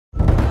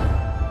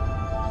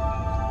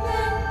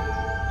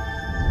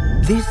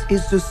This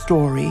is the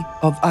story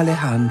of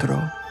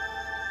Alejandro.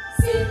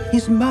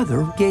 His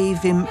mother gave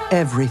him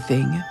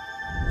everything,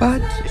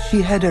 but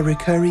she had a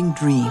recurring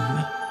dream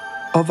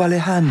of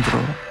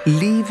Alejandro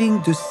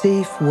leaving the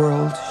safe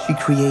world she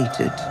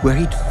created, where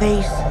he'd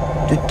face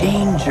the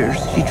dangers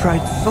she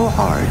tried so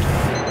hard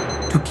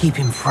to keep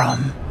him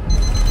from.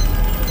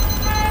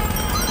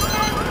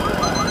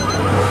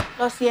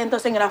 Lo siento,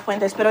 señora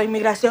Fuentes, pero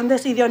Inmigración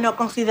decidió no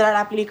considerar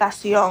la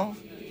aplicación.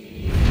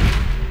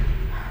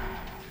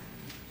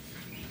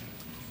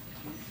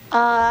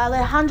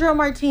 Alejandro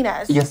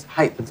Martinez. Yes,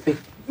 hi, let's speak.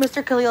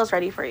 Mr. Khalil's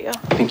ready for you.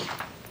 Thank you.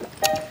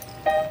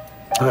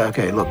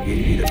 Okay, look,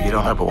 you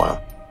don't have a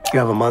while. You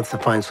have a month to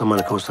find someone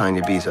to co-sign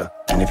your visa.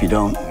 And if you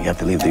don't, you have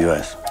to leave the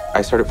U.S.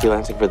 I started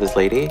freelancing for this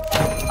lady.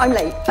 I'm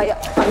late.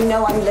 I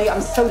know I'm late.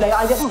 I'm so late.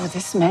 Oh,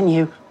 this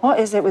menu. What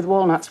is it with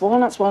walnuts?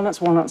 Walnuts,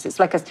 walnuts, walnuts. It's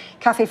like a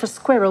cafe for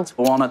squirrels.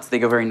 The walnuts, they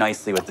go very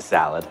nicely with the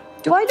salad.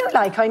 Do I look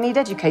like I need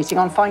educating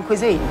on fine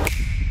cuisine?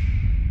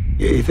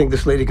 You think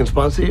this lady can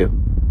sponsor you?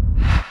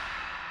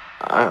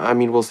 I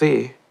mean, we'll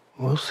see.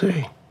 We'll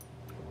see.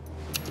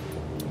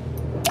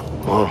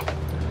 Well.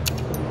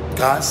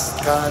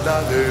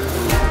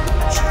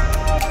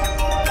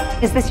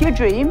 Is this your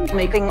dream,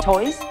 making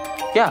toys?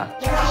 Yeah.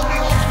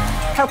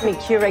 Help me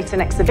curate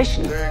an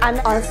exhibition, and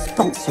I'll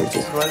sponsor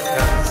you.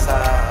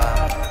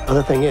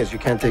 Other thing is, you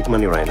can't take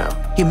money right now.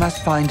 He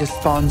must find a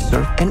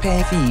sponsor and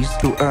pay fees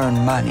to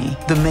earn money.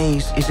 The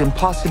maze is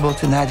impossible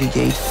to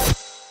navigate.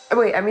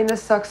 Wait, I mean,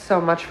 this sucks so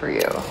much for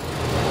you.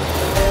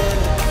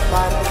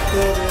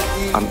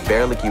 I'm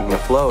barely keeping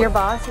afloat. Your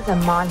boss is a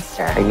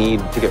monster. I need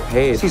to get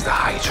paid. She's the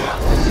Hydra.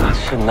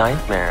 Such a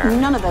nightmare.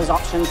 None of those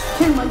options.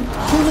 Human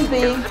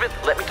being. Elizabeth,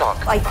 let me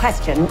talk. I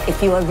question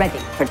if you are ready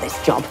for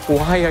this job.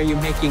 Why are you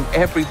making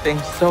everything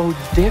so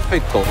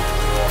difficult?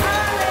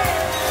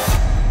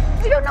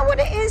 You don't know what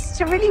it is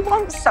to really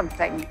want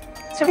something,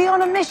 to be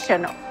on a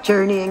mission,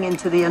 journeying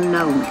into the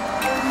unknown.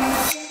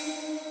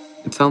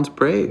 It sounds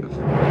brave.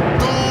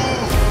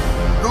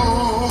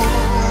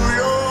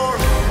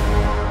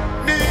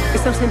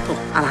 It's so simple,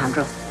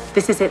 Alejandro.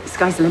 This is it. The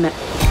sky's the limit.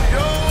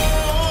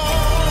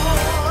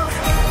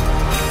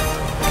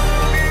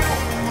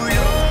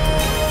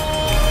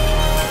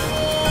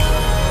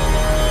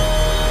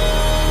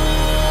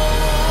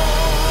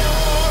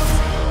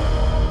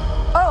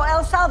 Oh,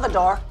 El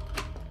Salvador.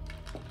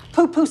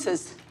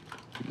 Pupusas.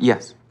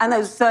 Yes. And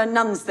those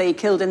nuns they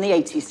killed in the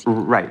 80s.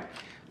 Right.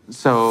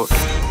 So...